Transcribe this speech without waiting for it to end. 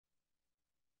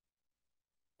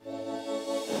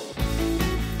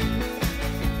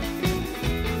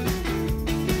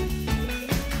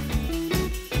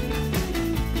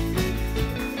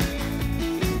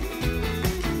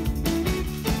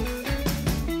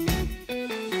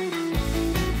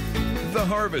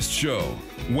Harvest Show,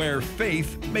 where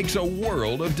faith makes a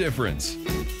world of difference.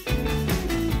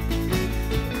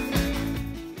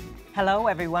 Hello,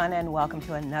 everyone, and welcome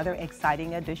to another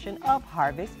exciting edition of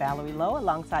Harvest. Valerie Lowe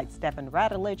alongside Stephen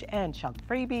Radulich and Chuck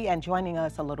Freeby. And joining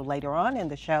us a little later on in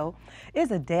the show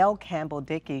is Adelle Campbell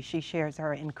Dickie. She shares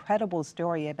her incredible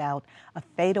story about a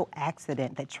fatal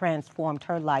accident that transformed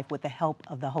her life with the help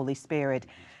of the Holy Spirit.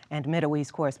 And Middle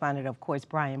East correspondent, of course,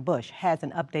 Brian Bush, has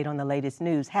an update on the latest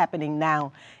news happening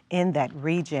now in that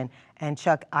region. And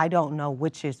Chuck, I don't know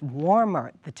which is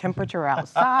warmer, the temperature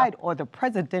outside or the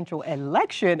presidential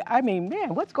election. I mean,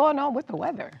 man, what's going on with the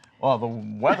weather? Well, the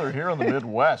weather here in the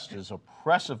Midwest is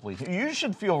oppressively. You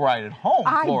should feel right at home,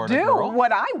 Florida girl.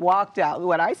 I do.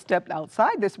 When I stepped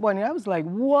outside this morning, I was like,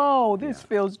 whoa, this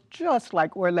feels just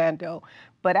like Orlando.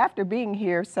 But after being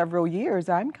here several years,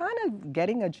 I'm kind of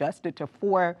getting adjusted to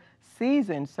 4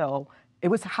 seasons, so it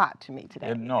was hot to me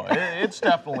today. It's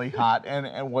definitely hot,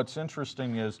 and what's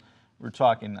interesting is we're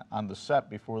talking on the set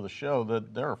before the show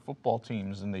that there are football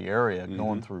teams in the area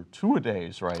going through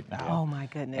 2-a-days right now. Oh my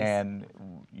goodness. And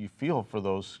you feel for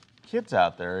those kids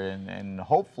out there, and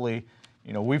hopefully,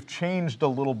 you know, we've changed a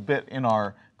little bit in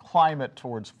our climate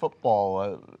towards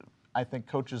football. I think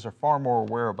coaches are far more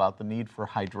aware about the need for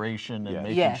hydration and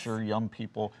making sure young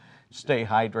people stay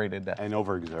hydrated. And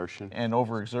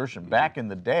overexertion. Back in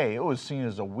the day, it was seen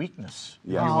as a weakness.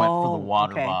 You went for the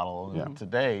water bottle. And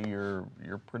today, you're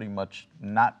pretty much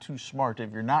not too smart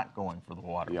if you're not going for the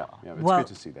water bottle. Yeah, it's good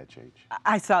to see that change.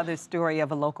 I saw this story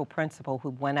of a local principal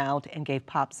who went out and gave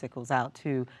popsicles out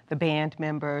to the band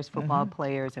members, football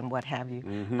players, and what have you,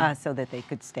 so that they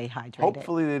could stay hydrated.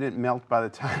 Hopefully they didn't melt by the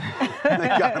time they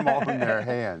got them all in their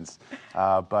hands.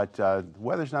 But the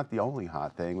weather's not the only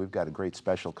hot thing. We've got a great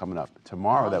special coming up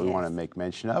tomorrow that we want to make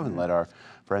mention of and let our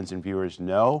friends and viewers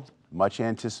know. Much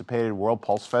anticipated World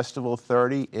Pulse Festival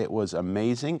 30. It was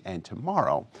amazing. And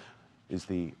tomorrow is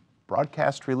the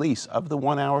broadcast release of the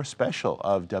 1-hour special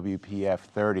of WPF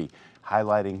 30,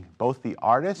 highlighting both the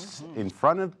artists in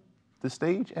front of the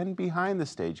stage and behind the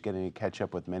stage, getting to catch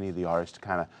up with many of the artists to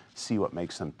kind of see what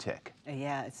makes them tick.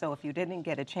 Yeah, so if you didn't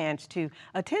get a chance to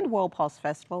attend World Pulse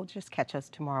Festival, just catch us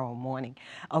tomorrow morning.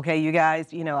 Okay, you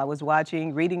guys, you know, I was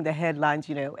reading the headlines,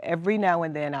 you know, every now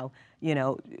and then I'll,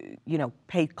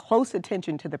 pay close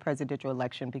attention to the presidential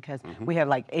election because we have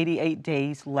like 88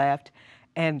 days left.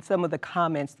 And some of the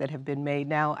comments that have been made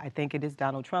now, I think it is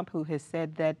Donald Trump who has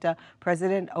said that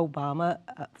President Obama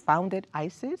founded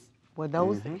ISIS. Were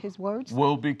those his words?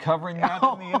 We'll be covering that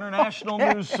in the international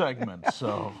news segment.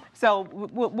 So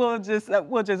we'll just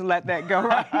let that go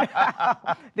right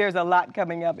now. There's a lot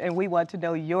coming up, and we want to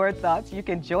know your thoughts. You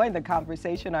can join the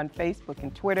conversation on Facebook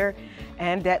and Twitter,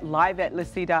 and at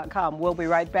live@LeSEA.com. We'll be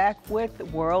right back with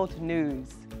World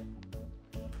News.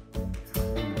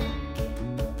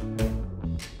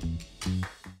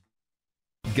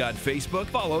 Got Facebook?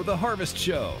 Follow The Harvest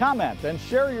Show. Comment and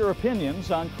share your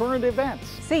opinions on current events.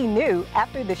 See new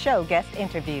after the show guest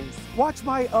interviews. Watch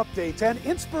my updates and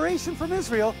inspiration from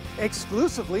Israel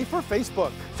exclusively for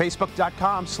Facebook.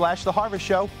 Facebook.com/The Harvest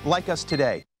Show. Like us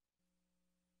today.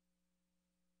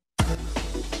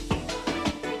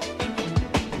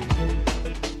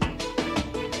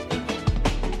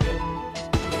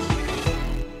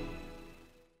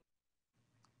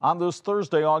 on this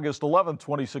Thursday, August 11,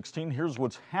 2016, here's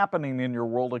what's happening in your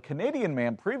world. A Canadian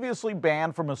man previously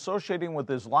banned from associating with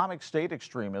Islamic State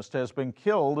extremists has been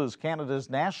killed as Canada's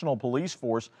National Police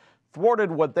Force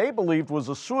thwarted what they believed was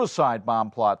a suicide bomb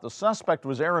plot. The suspect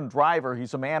was Aaron Driver.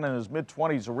 He's a man in his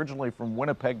mid-20s, originally from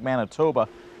Winnipeg, Manitoba.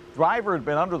 Driver had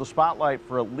been under the spotlight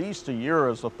for at least a year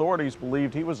as authorities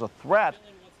believed he was a threat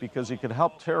because he could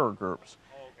help terror groups.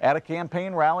 At a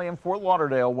campaign rally in Fort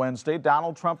Lauderdale Wednesday,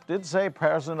 Donald Trump did say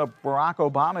President Barack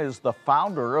Obama is the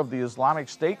founder of the Islamic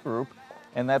State group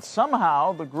and that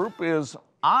somehow the group is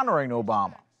honoring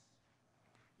Obama.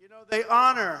 You know, they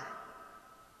honor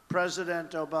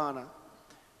President Obama.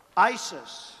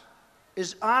 ISIS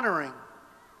is honoring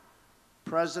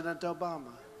President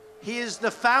Obama. He is the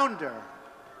founder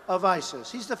of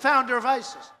ISIS. He's the founder of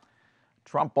ISIS.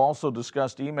 Trump also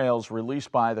discussed emails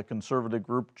released by the conservative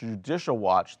group Judicial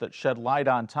Watch that shed light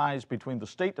on ties between the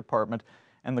State Department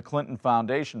and the Clinton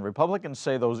Foundation. Republicans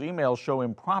say those emails show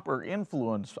improper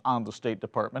influence on the State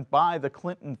Department by the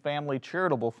Clinton Family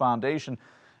Charitable Foundation.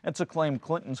 It's a claim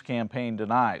Clinton's campaign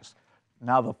denies.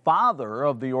 Now, the father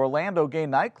of the Orlando gay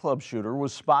nightclub shooter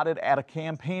was spotted at a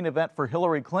campaign event for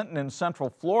Hillary Clinton in Central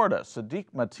Florida. Sadiq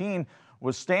Mateen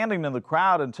was standing in the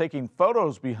crowd and taking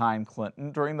photos behind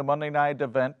Clinton during the Monday night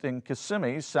event in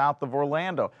Kissimmee, south of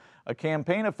Orlando. A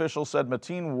campaign official said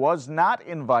Mateen was not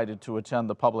invited to attend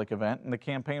the public event, and the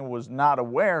campaign was not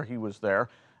aware he was there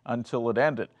until it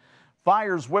ended.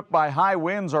 Fires whipped by high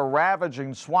winds are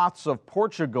ravaging swaths of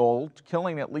Portugal,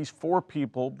 killing at least 4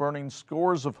 people, burning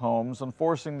scores of homes, and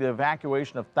forcing the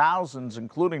evacuation of thousands,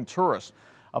 including tourists.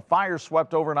 A fire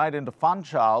swept overnight into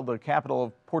Funchal, the capital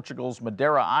of Portugal's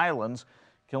Madeira Islands,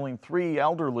 killing 3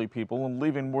 elderly people and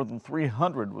leaving more than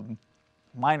 300 with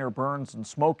minor burns and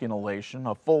smoke inhalation.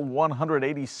 A full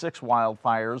 186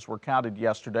 wildfires were counted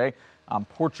yesterday on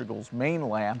Portugal's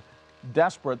mainland.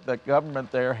 Desperate, that government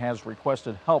there has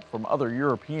requested help from other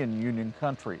European Union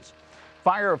countries.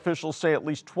 Fire officials say at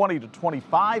least 20 to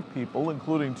 25 people,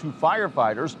 including 2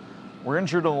 firefighters, were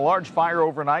injured in a large fire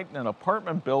overnight in an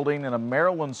apartment building in a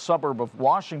Maryland suburb of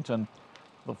Washington.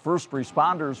 The first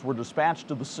responders were dispatched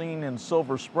to the scene in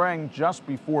Silver Spring just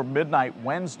before midnight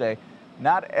Wednesday.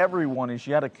 Not everyone is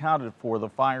yet accounted for. The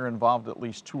fire involved at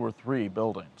least 2 or 3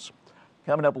 buildings.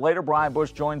 Coming up later, Brian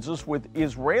Bush joins us with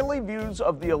Israeli views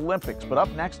of the Olympics. But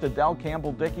up next, Adelle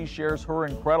Campbell Dickie shares her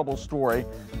incredible story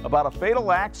about a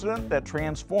fatal accident that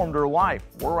transformed her life.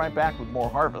 We're right back with more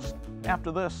Harvest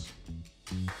after this.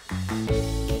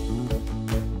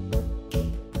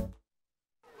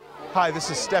 Hi, this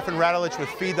is Stefan Radulich with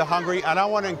Feed the Hungry, and I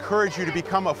want to encourage you to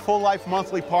become a Full Life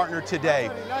Monthly partner today.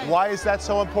 Why is that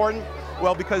so important?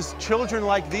 Well, because children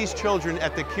like these children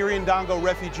at the Kiryandongo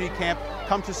refugee camp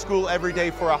come to school every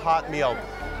day for a hot meal.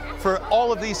 For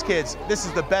all of these kids, this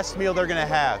is the best meal they're going to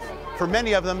have. For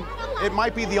many of them, it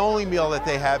might be the only meal that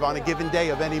they have on a given day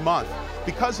of any month.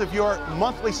 Because of your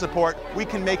monthly support, we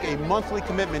can make a monthly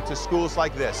commitment to schools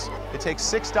like this. It takes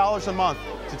 $6 a month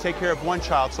to take care of 1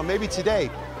 child. So maybe today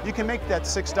you can make that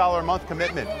 $6 a month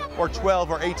commitment, or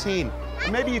 12 or 18. Or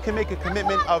maybe you can make a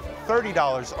commitment of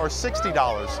 $30 or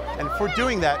 $60. And for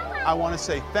doing that, I want to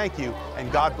say thank you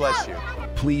and God bless you.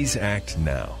 Please act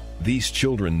now. These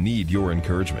children need your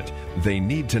encouragement. They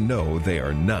need to know they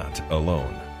are not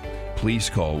alone. Please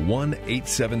call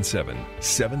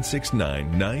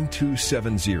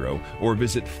 1-877-769-9270 or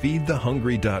visit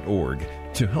feedthehungry.org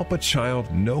to help a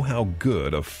child know how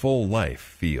good a full life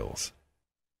feels.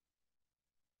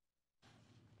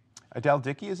 Adelle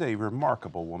Dickie is a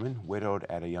remarkable woman, widowed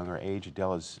at a younger age.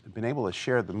 Adelle has been able to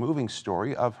share the moving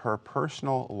story of her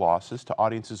personal losses to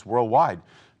audiences worldwide,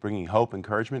 bringing hope,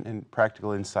 encouragement, and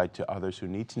practical insight to others who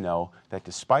need to know that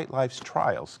despite life's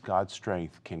trials, God's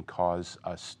strength can cause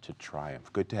us to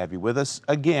triumph. Good to have you with us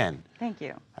again. Thank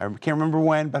you. I can't remember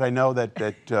when, but I know that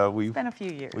we've it's been a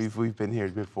few years. We've been here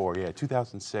before. Yeah,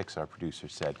 2006, our producer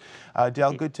said.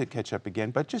 Adelle, good to catch up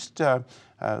again. But just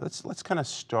let's kind of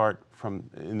start from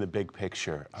in the big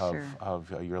picture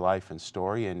of your life and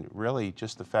story, and really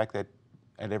just the fact that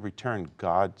at every turn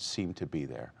God seemed to be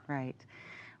there. Right.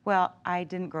 Well, I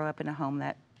didn't grow up in a home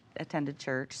that attended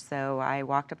church, so I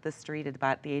walked up the street at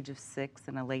about the age of 6,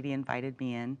 and a lady invited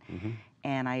me in,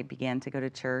 and I began to go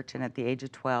to church, and at the age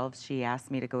of 12, she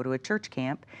asked me to go to a church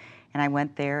camp, and I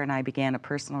went there, and I began a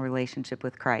personal relationship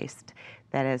with Christ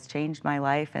that has changed my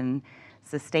life and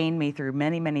sustained me through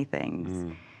many, many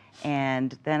things.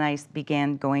 And then I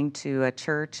began going to a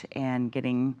church and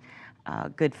getting a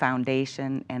good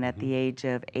foundation, and at the age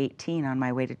of 18, on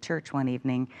my way to church one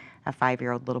evening, a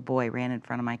 5-year-old little boy ran in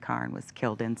front of my car and was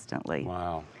killed instantly.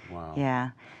 Wow, wow. Yeah.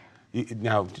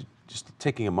 Now, just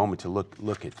taking a moment to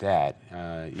look at that,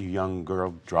 you young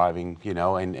girl driving, you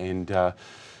know, and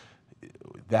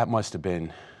that must have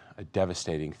been a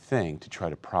devastating thing to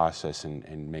try to process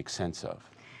and make sense of.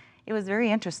 It was very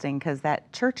interesting because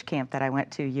that church camp that I went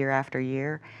to year after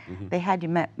year, they had you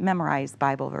memorize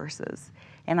Bible verses.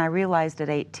 And I realized at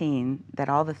 18 that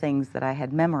all the things that I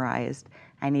had memorized,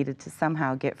 I needed to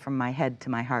somehow get from my head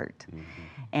to my heart.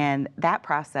 And that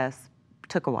process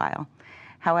took a while.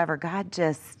 However, God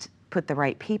just put the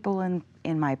right people in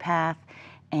my path,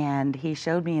 and He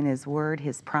showed me in His Word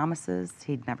His promises.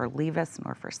 He'd never leave us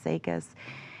nor forsake us.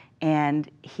 And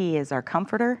He is our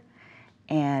comforter.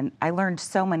 And I learned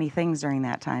so many things during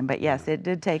that time. But yes, it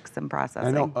did take some processing.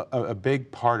 I know a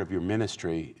big part of your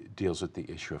ministry deals with the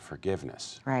issue of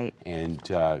forgiveness. Right. And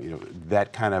you know,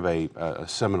 that kind of a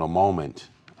seminal moment,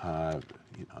 you know,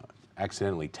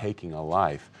 accidentally taking a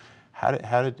life. How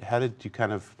did you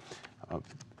kind of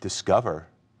discover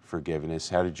forgiveness?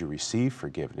 How did you receive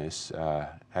forgiveness?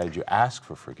 How did you ask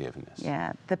for forgiveness?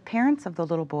 Yeah, the parents of the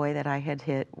little boy that I had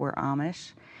hit were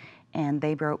Amish, and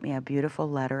they wrote me a beautiful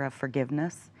letter of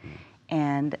forgiveness.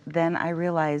 And then I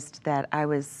realized that I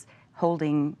was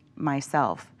holding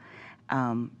myself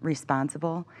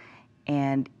responsible,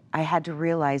 and I had to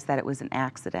realize that it was an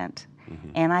accident.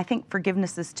 And I think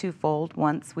forgiveness is twofold.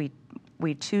 Once we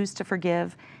we choose to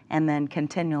forgive, and then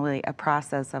continually a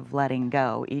process of letting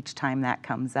go each time that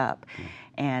comes up.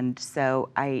 And so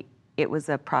it was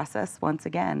a process, once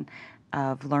again,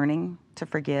 of learning to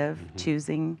forgive,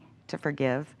 choosing to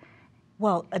forgive.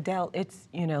 Well, Adelle, it's,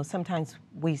 sometimes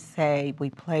we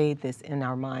play this in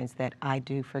our minds that I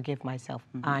do forgive myself,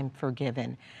 I'm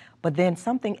forgiven. But then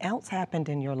something else happened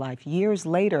in your life years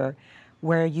later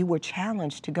where you were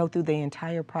challenged to go through the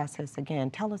entire process again.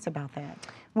 Tell us about that.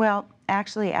 Well,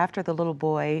 actually, after the little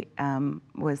boy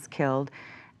was killed,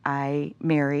 I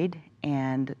married,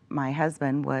 and my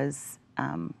husband was,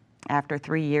 after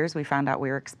 3 years, we found out we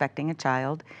were expecting a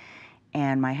child,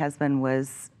 and my husband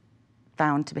was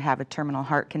found to have a terminal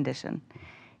heart condition.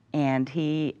 And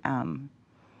they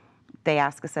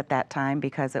asked us at that time,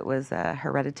 because it was a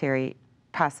hereditary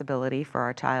possibility for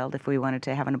our child, if we wanted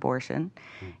to have an abortion.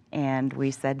 And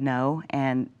we said no.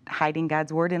 And hiding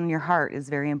God's word in your heart is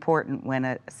very important when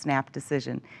a snap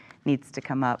decision needs to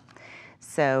come up.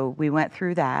 So we went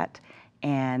through that,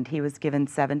 and he was given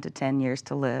 7 to 10 years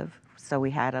to live. So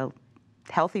we had a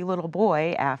healthy little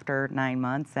boy after 9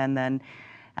 months, and then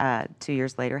 2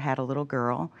 years later had a little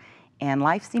girl. And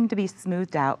life seemed to be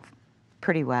smoothed out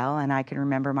pretty well. And I can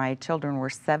remember my children were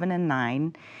 7 and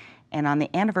 9. And on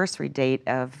the anniversary date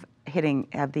of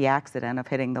the accident of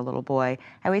hitting the little boy,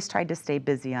 I always tried to stay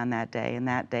busy on that day. And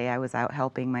that day I was out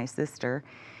helping my sister.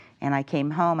 And I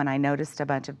came home and I noticed a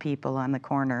bunch of people on the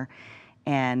corner.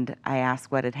 And I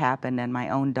asked what had happened, and my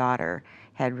own daughter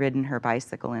had ridden her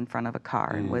bicycle in front of a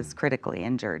car and was critically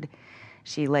injured.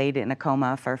 She laid in a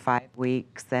coma for 5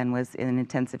 weeks and was in an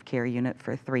intensive care unit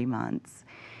for 3 months.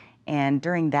 And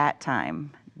during that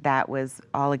time, that was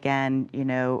all again,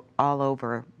 all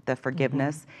over the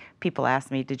forgiveness. People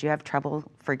asked me, did you have trouble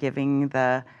forgiving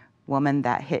the woman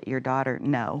that hit your daughter?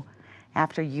 No.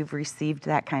 After you've received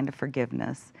that kind of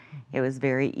forgiveness, it was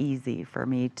very easy for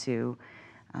me to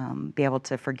be able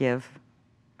to forgive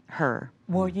her.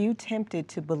 Were you tempted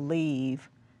to believe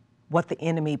what the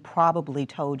enemy probably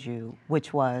told you,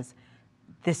 which was,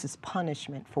 this is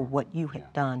punishment for what you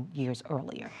had done years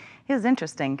earlier? It was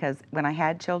interesting, because when I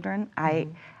had children,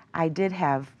 I did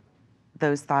have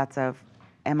those thoughts of,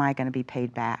 am I going to be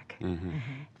paid back?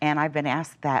 And I've been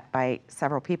asked that by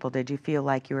several people, did you feel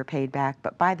like you were paid back?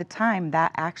 But by the time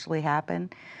that actually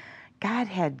happened, God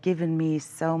had given me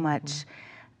so much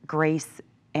grace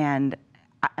and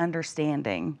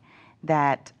understanding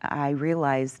that I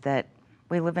realized that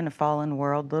we live in a fallen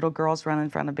world. Little girls run in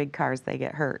front of big cars, they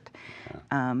get hurt.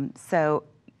 So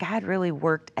God really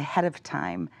worked ahead of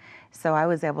time. So I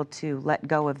was able to let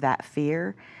go of that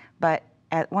fear. But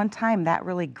at one time, that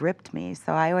really gripped me.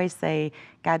 So I always say,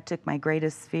 God took my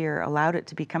greatest fear, allowed it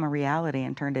to become a reality,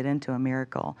 and turned it into a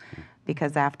miracle.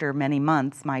 Because after many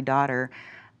months, my daughter,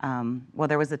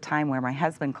 there was a time where my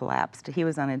husband collapsed. He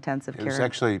was on intensive care. It was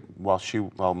actually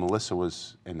while Melissa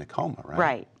was in the coma, right?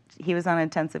 Right. He was on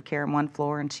intensive care on one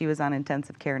floor, and she was on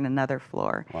intensive care on another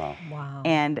floor. Wow.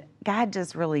 And God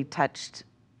just really touched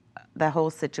the whole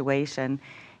situation.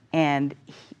 And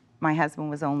my husband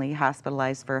was only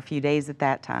hospitalized for a few days at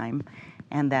that time.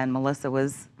 And then Melissa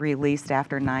was released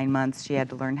after 9 months. She had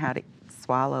to learn how to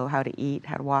swallow, how to eat,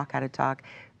 how to walk, how to talk.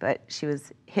 But she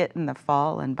was hit in the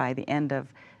fall, and by the end of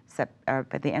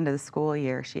the school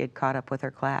year, she had caught up with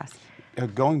her class.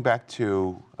 Going back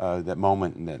to that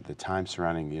moment and the time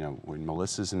surrounding, when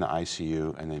Melissa's in the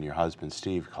ICU and then your husband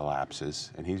Steve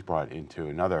collapses and he's brought into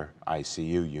another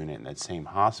ICU unit in that same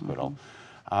hospital.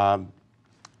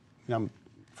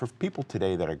 For people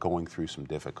today that are going through some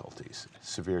difficulties,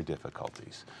 severe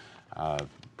difficulties,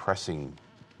 pressing,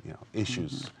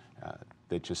 issues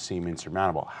that just seem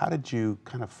insurmountable, how did you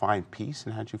kind of find peace,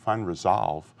 and how did you find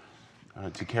resolve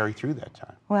to carry through that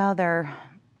time? Well,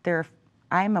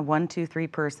 I'm a 1, 2, 3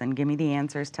 person. Give me the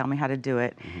answers, tell me how to do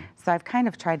it. So I've kind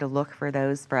of tried to look for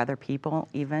those for other people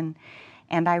even.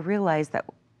 And I realized that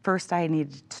first I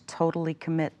needed to totally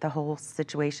commit the whole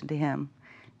situation to Him.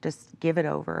 Just give it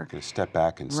over. Gonna step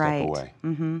back and step away.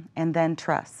 And then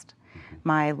trust.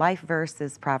 My life verse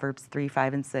is Proverbs 3,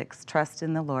 5, and 6. Trust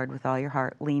in the Lord with all your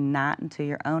heart. Lean not into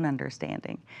your own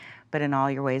understanding, but in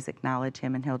all your ways acknowledge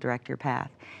Him, and He'll direct your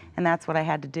path. And that's what I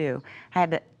had to do.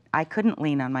 I couldn't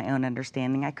lean on my own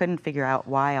understanding. I couldn't figure out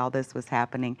why all this was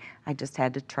happening. I just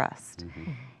had to trust.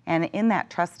 And in that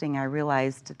trusting, I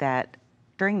realized that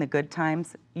during the good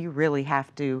times, you really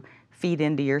have to feed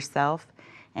into yourself,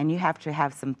 and you have to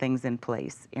have some things in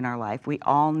place in our life. We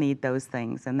all need those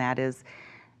things, and that is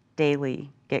daily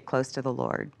get close to the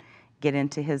Lord, get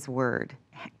into His Word,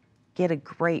 get a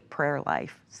great prayer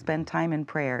life, spend time in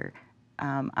prayer.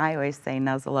 I always say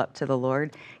nuzzle up to the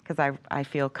Lord, because I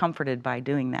feel comforted by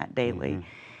doing that daily.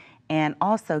 And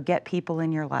also get people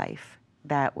in your life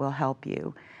that will help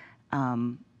you,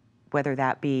 whether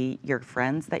that be your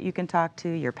friends that you can talk to,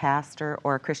 your pastor,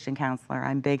 or a Christian counselor.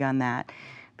 I'm big on that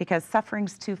because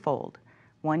suffering's twofold.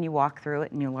 One, you walk through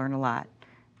it and you learn a lot.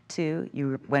 Two,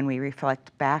 when we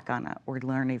reflect back on it, we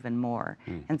learn even more.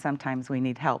 And sometimes we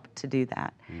need help to do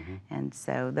that. And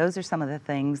so those are some of the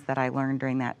things that I learned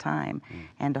during that time,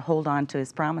 and to hold on to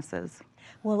his promises.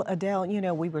 Well, Adelle, you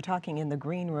know, we were talking in the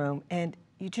green room, and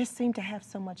you just seem to have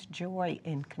so much joy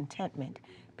and contentment,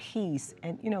 peace.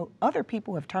 And, you know, other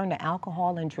people have turned to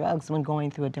alcohol and drugs when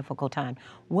going through a difficult time.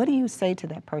 What do you say to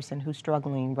that person who's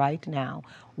struggling right now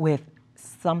with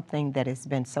something that has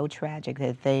been so tragic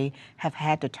that they have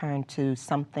had to turn to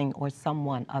something or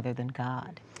someone other than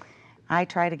God? I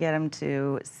try to get them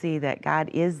to see that God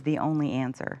is the only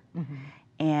answer.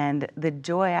 And the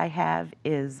joy I have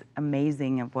is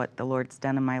amazing of what the Lord's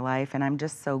done in my life, and I'm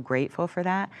just so grateful for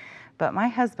that. But my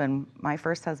husband, my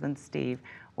first husband, Steve,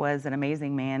 was an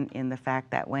amazing man in the fact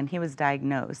that when he was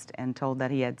diagnosed and told that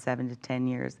he had 7 to 10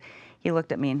 years, he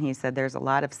looked at me and he said, there's a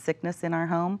lot of sickness in our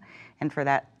home, and for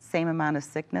that same amount of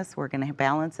sickness, we're going to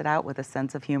balance it out with a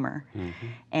sense of humor.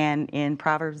 And in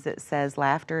Proverbs it says,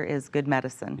 laughter is good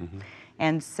medicine.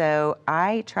 And so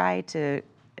I try to,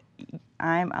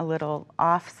 I'm a little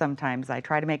off sometimes. I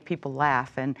try to make people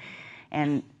laugh,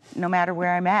 and no matter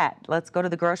where I'm at, let's go to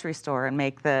the grocery store and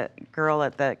make the girl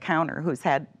at the counter who's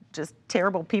had just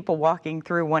terrible people walking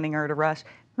through wanting her to rush,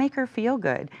 make her feel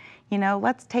good. You know,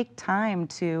 let's take time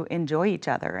to enjoy each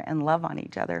other and love on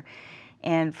each other.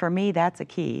 And for me, that's a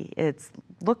key. It's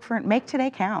make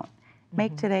today count.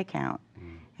 Make today count.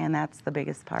 And that's the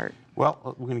biggest part. Well,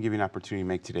 we're going to give you an opportunity to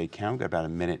make today count. We've got about a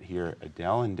minute here,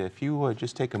 Adelle. And if you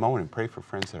just take a moment and pray for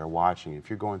friends that are watching. If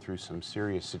you're going through some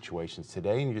serious situations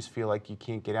today and you just feel like you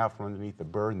can't get out from underneath the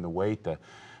burden, the weight,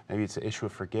 maybe it's an issue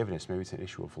of forgiveness, maybe it's an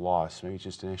issue of loss, maybe it's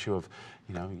just an issue of,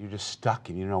 you know, you're just stuck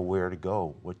and you don't know where to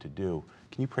go, what to do.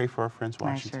 Can you pray for our friends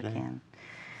watching today? I sure can.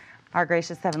 Our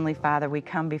gracious Heavenly Father, we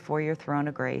come before your throne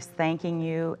of grace, thanking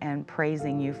you and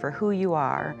praising you for who you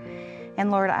are.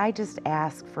 And Lord, I just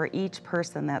ask for each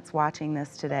person that's watching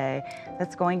this today,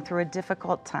 that's going through a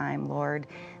difficult time, Lord,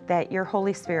 that your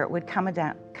Holy Spirit would come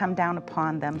down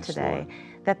upon them today,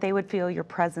 that they would feel your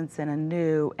presence in a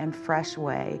new and fresh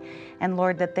way. And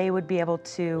Lord, that they would be able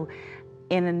to,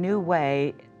 in a new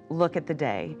way, look at the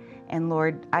day. And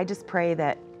Lord, I just pray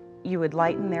that you would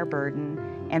lighten their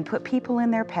burden and put people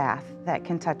in their path that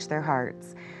can touch their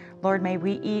hearts. Lord, may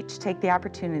we each take the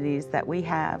opportunities that we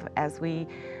have as we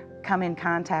come in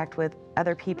contact with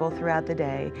other people throughout the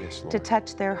day to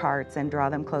touch their hearts and draw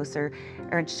them closer,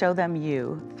 or show them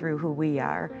you through who we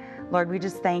are. Lord, we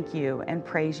just thank you and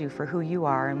praise you for who you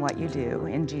are and what you do.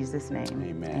 In Jesus' name,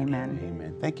 amen. Amen.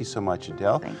 Amen. Thank you so much,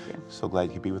 Adelle. Thank you. So glad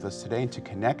you could be with us today. And to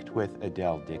connect with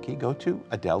Adelle Dickie, go to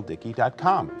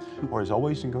AdelleDickie.com. Or as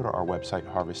always, you can go to our website,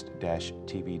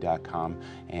 harvest-tv.com,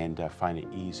 and find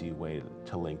an easy way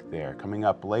to link there. Coming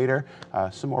up later,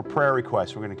 some more prayer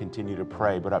requests. We're going to continue to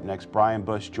pray. But up next, Brian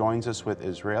Bush joins us with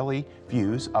Israeli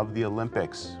views of the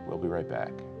Olympics. We'll be right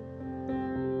back.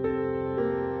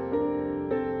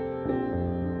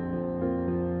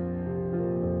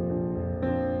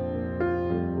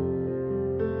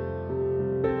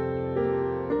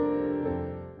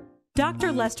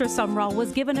 Dr. Lester Sumrall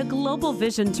was given a global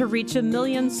vision to reach 1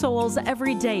 million souls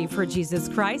every day for Jesus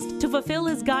Christ. To fulfill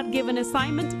his God-given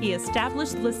assignment, he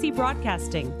established LeSEA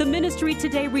Broadcasting. The ministry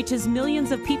today reaches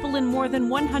millions of people in more than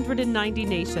 190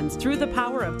 nations through the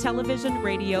power of television,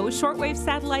 radio, shortwave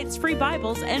satellites, free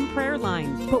Bibles, and prayer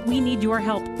line. But we need your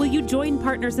help. Will you join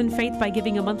Partners in Faith by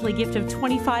giving a monthly gift of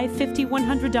 $25, $50,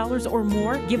 $100 or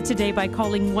more? Give today by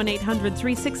calling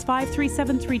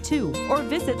 1-800-365-3732 or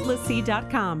visit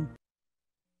LeSEA.com.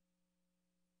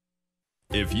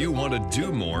 If you want to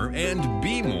do more and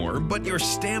be more, but your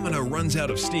stamina runs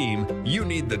out of steam, you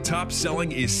need the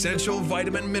top-selling Essential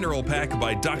Vitamin Mineral Pack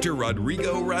by Dr.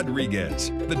 Rodrigo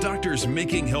Rodriguez. The Doctor's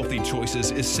Making Healthy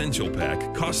Choices Essential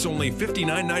Pack costs only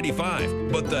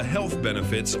 $59.95, but the health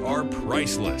benefits are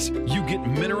priceless. You get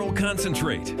mineral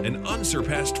concentrate, an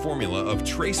unsurpassed formula of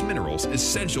trace minerals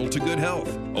essential to good health.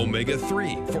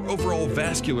 Omega-3 for overall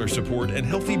vascular support and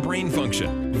healthy brain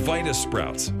function. Vita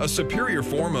Sprouts, a superior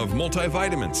form of multivitamin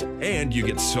vitamins, and you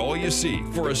get Sol You-See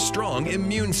for a strong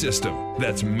immune system.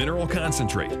 That's mineral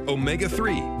concentrate,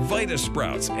 omega-3, Vita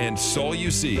Sprouts, and Sol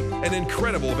You-See. An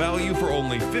incredible value for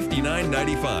only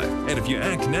 $59.95. And if you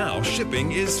act now,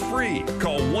 shipping is free.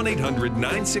 Call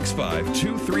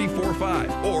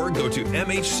 1-800-965-2345 or go to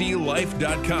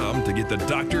mhclife.com to get the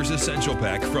Doctor's Essential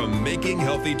Pack from Making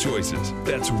Healthy Choices.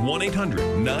 That's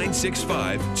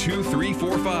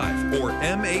 1-800-965-2345 or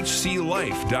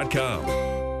mhclife.com.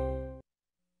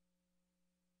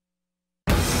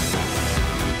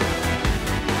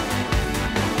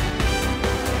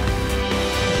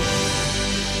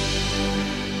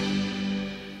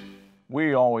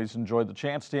 We always enjoy the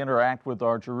chance to interact with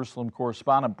our Jerusalem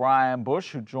correspondent, Brian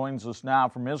Bush, who joins us now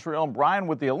from Israel. And Brian,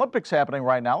 with the Olympics happening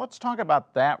right now, let's talk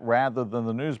about that rather than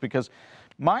the news, because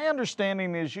my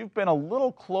understanding is you've been a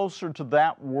little closer to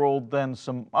that world than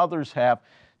some others have.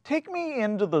 Take me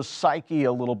into the psyche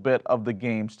a little bit of the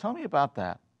games. Tell me about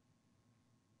that.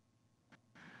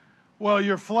 Well,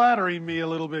 you're flattering me a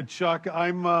little bit, Chuck.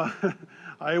 I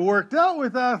worked out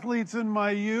with athletes in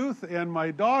my youth, and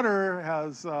my daughter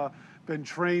has been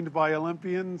trained by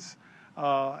Olympians,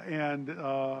 and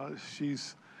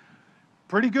she's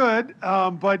pretty good.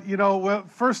 But, you know,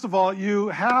 first of all, you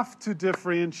have to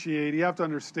differentiate. You have to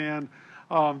understand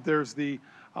there's the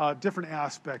different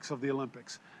aspects of the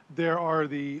Olympics. There are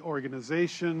the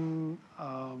organization,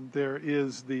 there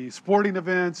is the sporting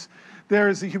events, there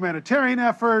is the humanitarian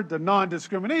effort, the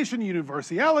non-discrimination,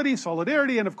 universality,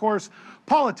 solidarity, and of course,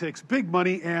 politics, big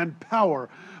money, and power.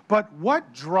 But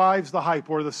what drives the hype,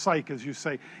 or the psyche, as you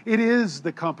say? It is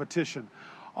the competition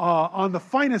on the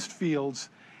finest fields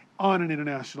on an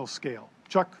international scale.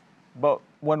 Chuck? But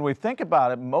when we think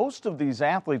about it, most of these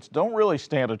athletes don't really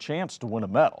stand a chance to win a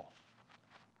medal.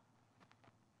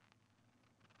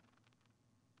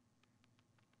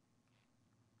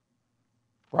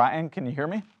 Brian, can you hear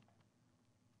me?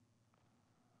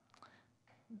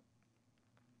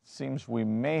 Seems we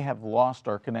may have lost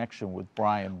our connection with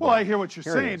Brian. Well, I hear what you're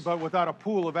saying, but without a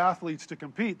pool of athletes to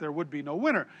compete, there would be no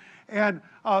winner. And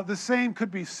the same could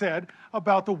be said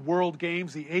about the World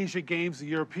Games, the Asia Games, the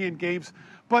European Games.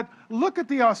 But look at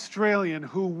the Australian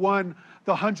who won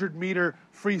the 100-meter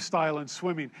freestyle and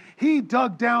swimming. He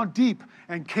dug down deep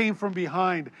and came from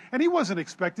behind, and he wasn't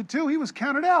expected to. He was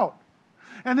counted out.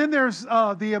 And then there's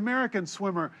the American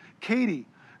swimmer, Katie.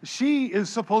 She is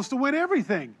supposed to win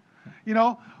everything, you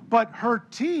know, but her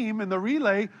team in the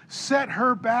relay set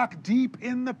her back deep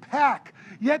in the pack.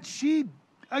 Yet she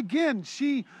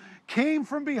came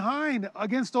from behind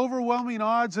against overwhelming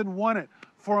odds and won it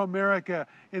for America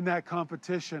in that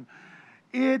competition.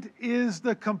 It is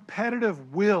the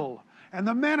competitive will and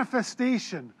the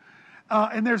manifestation.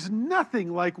 And there's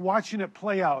nothing like watching it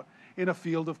play out in a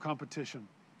field of competition.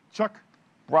 Chuck?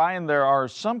 Brian, there are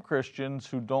some Christians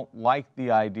who don't like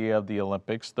the idea of the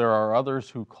Olympics. There are others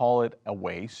who call it a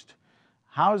waste.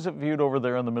 How is it viewed over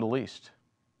there in the Middle East?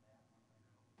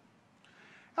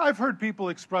 I've heard people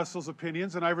express those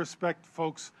opinions, and I respect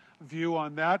folks' view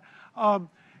on that.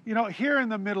 You know, here in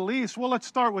the Middle East, well, let's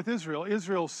start with Israel.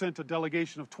 Israel sent a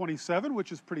delegation of 27,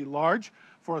 which is pretty large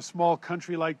for a small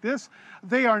country like this.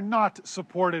 They are not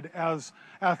supported as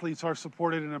athletes are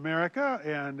supported in America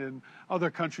and in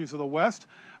other countries of the West.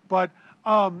 But,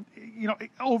 you know,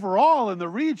 overall in the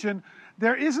region,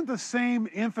 there isn't the same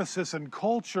emphasis and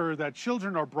culture that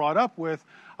children are brought up with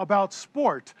about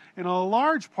sport. In a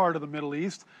large part of the Middle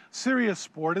East, serious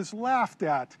sport is laughed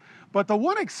at. But the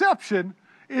one exception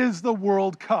is the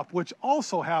World Cup, which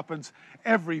also happens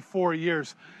every 4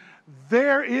 years.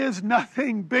 There is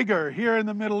nothing bigger here in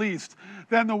the Middle East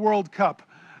than the World Cup.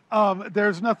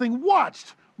 There's nothing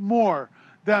watched more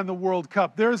than the World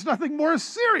Cup. There's nothing more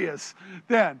serious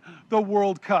than the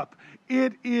World Cup.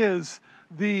 It is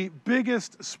the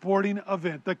biggest sporting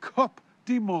event, the Coupe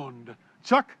du Monde.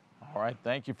 Chuck? All right,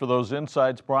 thank you for those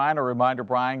insights, Brian. A reminder,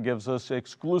 Brian gives us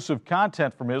exclusive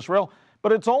content from Israel,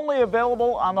 but it's only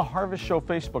available on the Harvest Show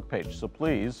Facebook page. So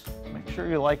please make sure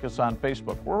you like us on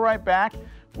Facebook. We're right back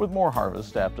with more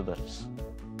Harvest after this.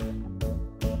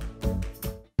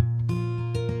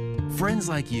 Friends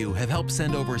like you have helped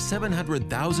send over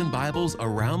 700,000 Bibles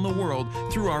around the world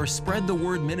through our Spread the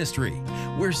Word ministry.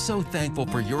 We're so thankful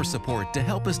for your support to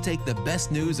help us take the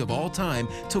best news of all time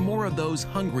to more of those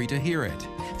hungry to hear it.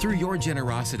 Through your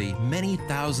generosity, many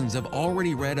thousands have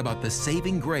already read about the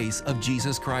saving grace of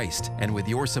Jesus Christ. And with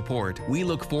your support, we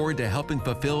look forward to helping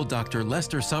fulfill Dr.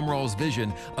 Lester Sumrall's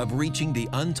vision of reaching the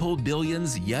untold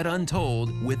billions yet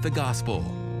untold with the gospel.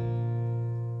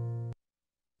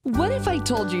 What if I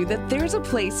told you that there's a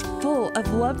place full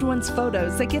of loved ones'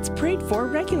 photos that gets prayed for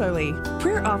regularly?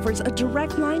 Prayer offers a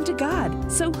direct line to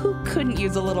God, so who couldn't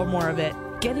use a little more of it?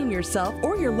 Getting yourself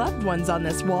or your loved ones on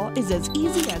this wall is as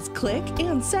easy as click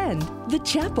and send. The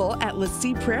chapel at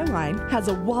LeSEA Prayer Line has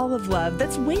a wall of love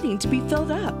that's waiting to be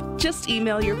filled up. Just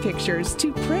email your pictures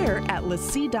to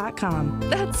prayer@lesea.com.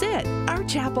 That's it. Our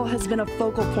chapel has been a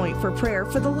focal point for prayer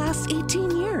for the last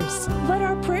 18 years. Let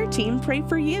our prayer team pray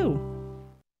for you.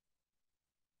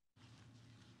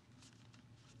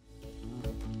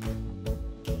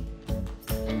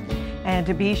 And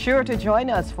to be sure to join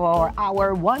us for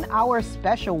our 1-hour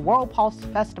special World Pulse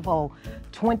Festival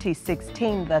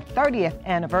 2016, the 30th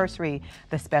anniversary.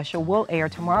 The special will air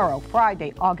tomorrow,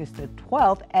 Friday, August the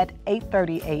 12th at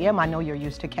 8:30 a.m. I know you're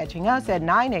used to catching us at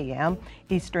 9 a.m.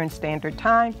 Eastern Standard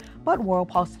Time, but World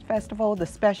Pulse Festival, the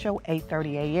special,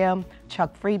 8:30 a.m.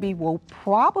 Chuck Freeby will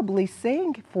probably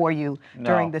sing for you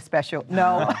during the special.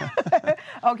 No.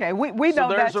 Okay, we know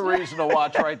that. So there's a reason to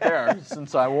watch right there,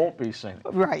 since I won't be singing.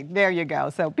 Right, there you go.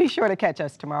 So be sure to catch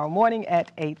us tomorrow morning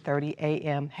at 8:30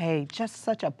 a.m. Hey, just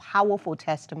such a powerful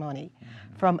testimony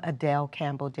from Adelle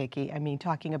Campbell Dickie. I mean,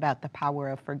 talking about the power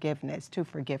of forgiveness, to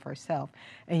forgive herself.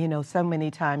 And, you know, so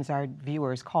many times our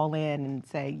viewers call in and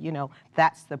say, you know,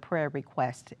 that's the prayer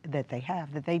request that they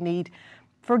have, that they need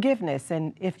forgiveness.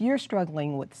 And if you're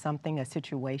struggling with something, a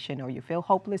situation, or you feel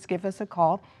hopeless, give us a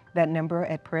call. That number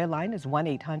at Prayer Line is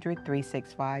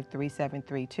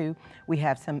 1-800-365-3732. We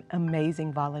have some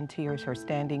amazing volunteers who are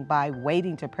standing by,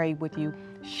 waiting to pray with you,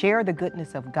 share the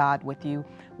goodness of God with you.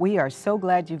 We are so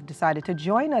glad you've decided to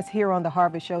join us here on The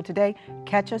Harvest Show today.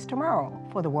 Catch us tomorrow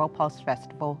for the World Pulse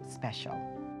Festival special.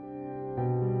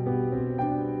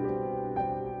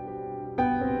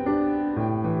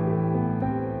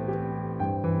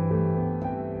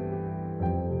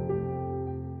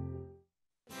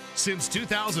 Since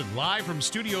 2000, Live from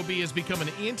Studio B has become an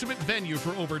intimate venue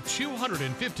for over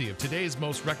 250 of today's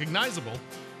most recognizable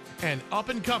and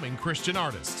up-and-coming Christian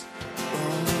artists.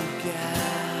 Oh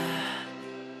God,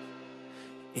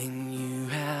 and you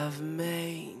have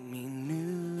made me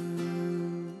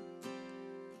new.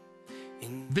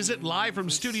 Visit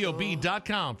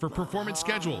livefromstudiob.com for performance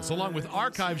schedules along with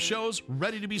archive shows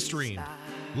ready to be streamed.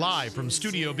 Live from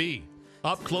Studio B,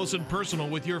 up close and personal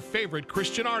with your favorite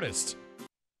Christian artists.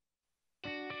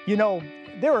 You know,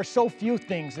 there are so few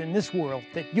things in this world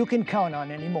that you can count on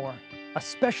anymore,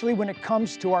 especially when it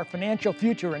comes to our financial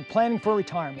future and planning for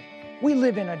retirement. We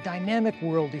live in a dynamic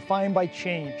world defined by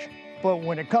change, but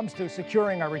when it comes to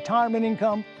securing our retirement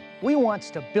income, we want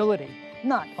stability,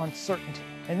 not uncertainty.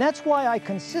 And that's why I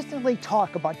consistently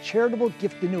talk about charitable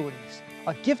gift annuities.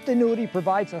 A gift annuity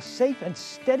provides a safe and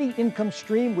steady income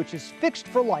stream which is fixed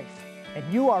for life, and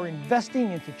you are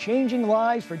investing into changing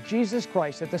lives for Jesus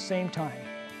Christ at the same time.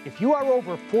 If you are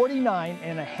over 49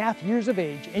 and a half years of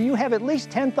age and you have at least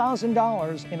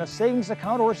 $10,000 in a savings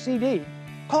account or CD,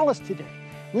 call us today.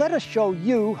 Let us show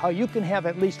you how you can have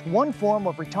at least one form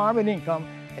of retirement income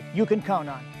that you can count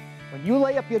on. When you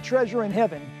lay up your treasure in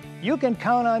heaven, you can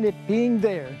count on it being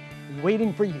there,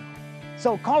 waiting for you.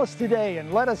 So call us today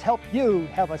and let us help you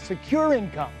have a secure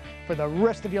income for the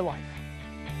rest of your life.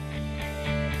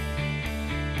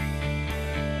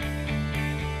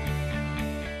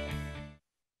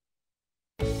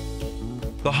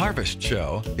 The Harvest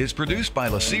Show is produced by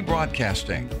LeSEA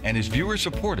Broadcasting and is viewer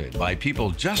supported by people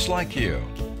just like you.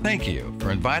 Thank you for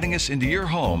inviting us into your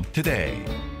home today.